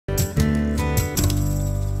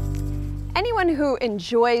Anyone who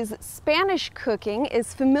enjoys Spanish cooking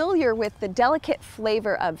is familiar with the delicate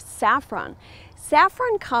flavor of saffron.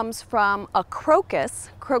 Saffron comes from a crocus,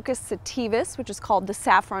 Crocus sativus, which is called the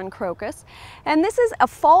saffron crocus. And this is a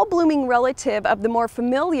fall blooming relative of the more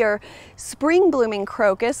familiar spring blooming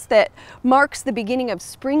crocus that marks the beginning of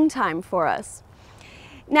springtime for us.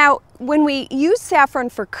 Now, when we use saffron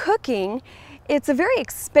for cooking, it's a very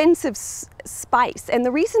expensive spice, and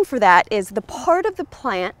the reason for that is the part of the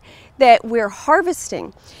plant that we're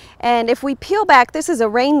harvesting. And if we peel back, this is a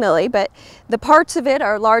rain lily, but the parts of it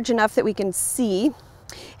are large enough that we can see.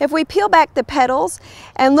 If we peel back the petals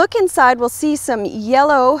and look inside, we'll see some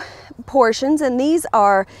yellow portions, and these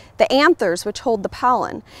are the anthers which hold the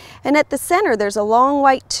pollen. And at the center there's a long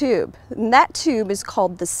white tube, and that tube is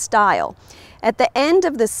called the style. At the end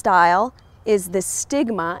of the style is the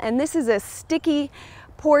stigma, and this is a sticky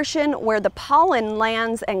portion where the pollen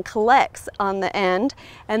lands and collects on the end,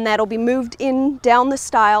 and that'll be moved in down the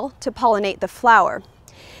style to pollinate the flower.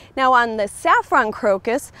 Now on the saffron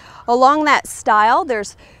crocus, along that style,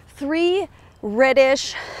 there's 3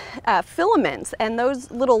 reddish filaments, and those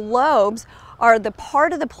little lobes are the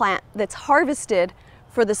part of the plant that's harvested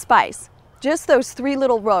for the spice. Just those 3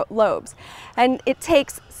 little lobes. And it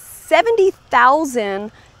takes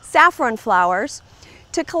 70,000 saffron flowers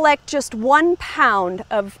to collect just 1 pound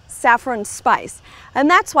of saffron spice. And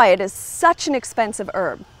that's why it is such an expensive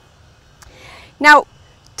herb. Now,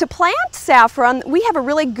 to plant saffron, we have a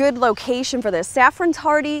really good location for this. Saffron's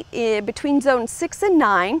hardy between zone 6 and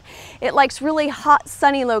 9. It likes really hot,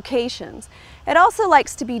 sunny locations. It also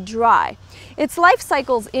likes to be dry. Its life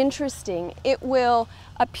cycle is interesting. It will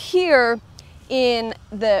appear in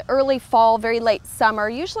the early fall, very late summer,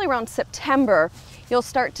 usually around September. You'll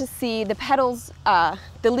start to see the petals,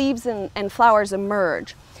 the leaves and flowers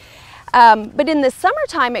emerge. But in the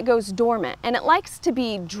summertime it goes dormant, and it likes to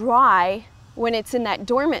be dry when it's in that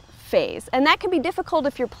dormant phase. And that can be difficult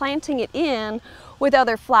if you're planting it in with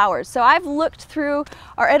other flowers. So I've looked through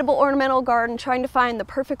our edible ornamental garden trying to find the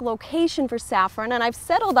perfect location for saffron, and I've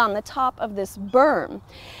settled on the top of this berm.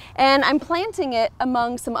 And I'm planting it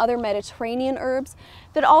among some other Mediterranean herbs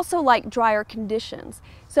that also like drier conditions.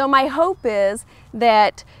 So my hope is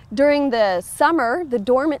that during the summer, the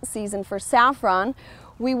dormant season for saffron,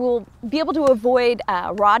 we will be able to avoid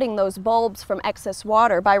rotting those bulbs from excess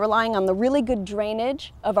water by relying on the really good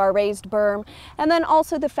drainage of our raised berm, and then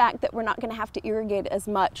also the fact that we're not going to have to irrigate as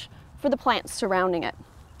much for the plants surrounding it.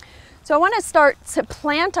 So I want to start to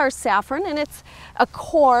plant our saffron, and it's a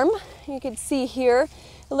corm. You can see here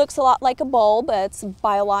it looks a lot like a bulb, but it's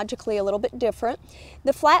biologically a little bit different.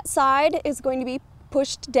 The flat side is going to be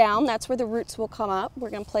pushed down. That's where the roots will come up.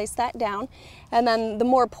 We're going to place that down, and then the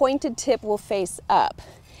more pointed tip will face up.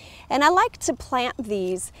 And I like to plant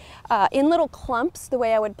these in little clumps, the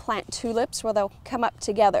way I would plant tulips, where they'll come up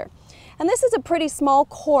together. And this is a pretty small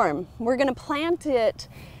corm. We're going to plant it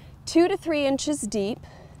 2 to 3 inches deep,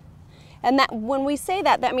 and that, when we say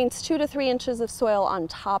that, that means 2 to 3 inches of soil on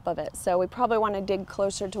top of it. So we probably want to dig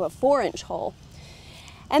closer to a 4-inch hole.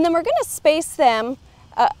 And then we're going to space them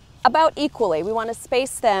about equally. We want to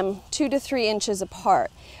space them 2 to 3 inches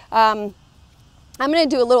apart. I'm going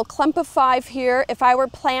to do a little clump of 5 here. If I were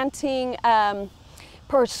planting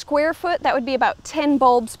per square foot, that would be about 10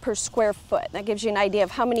 bulbs per square foot. That gives you an idea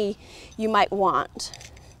of how many you might want.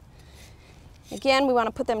 Again, we want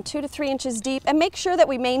to put them 2 to 3 inches deep and make sure that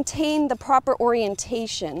we maintain the proper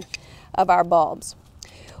orientation of our bulbs.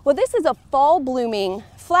 Well, this is a fall blooming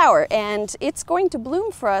flower, and it's going to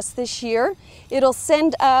bloom for us this year. It'll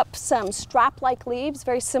send up some strap-like leaves,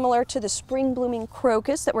 very similar to the spring blooming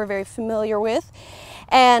crocus that we're very familiar with.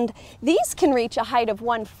 And these can reach a height of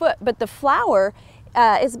 1 foot, but the flower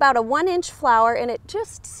is about a 1-inch flower, and it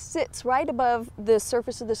just sits right above the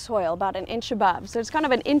surface of the soil, about 1 inch above. So it's kind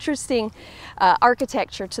of an interesting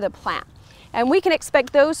architecture to the plant. And we can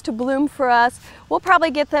expect those to bloom for us. We'll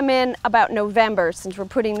probably get them in about November, since we're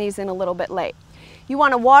putting these in a little bit late. You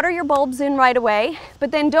want to water your bulbs in right away,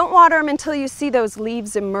 but then don't water them until you see those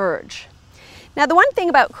leaves emerge. Now, the one thing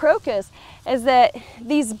about crocus is that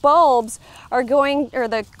these bulbs are going, or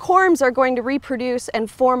the corms are going to reproduce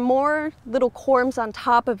and form more little corms on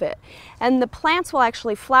top of it. And the plants will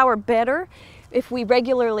actually flower better if we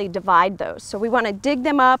regularly divide those. So we want to dig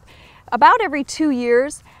them up about every 2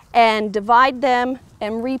 years and divide them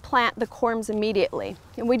and replant the corms immediately.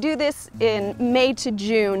 And we do this in May to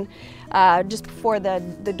June, just before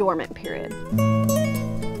the dormant period.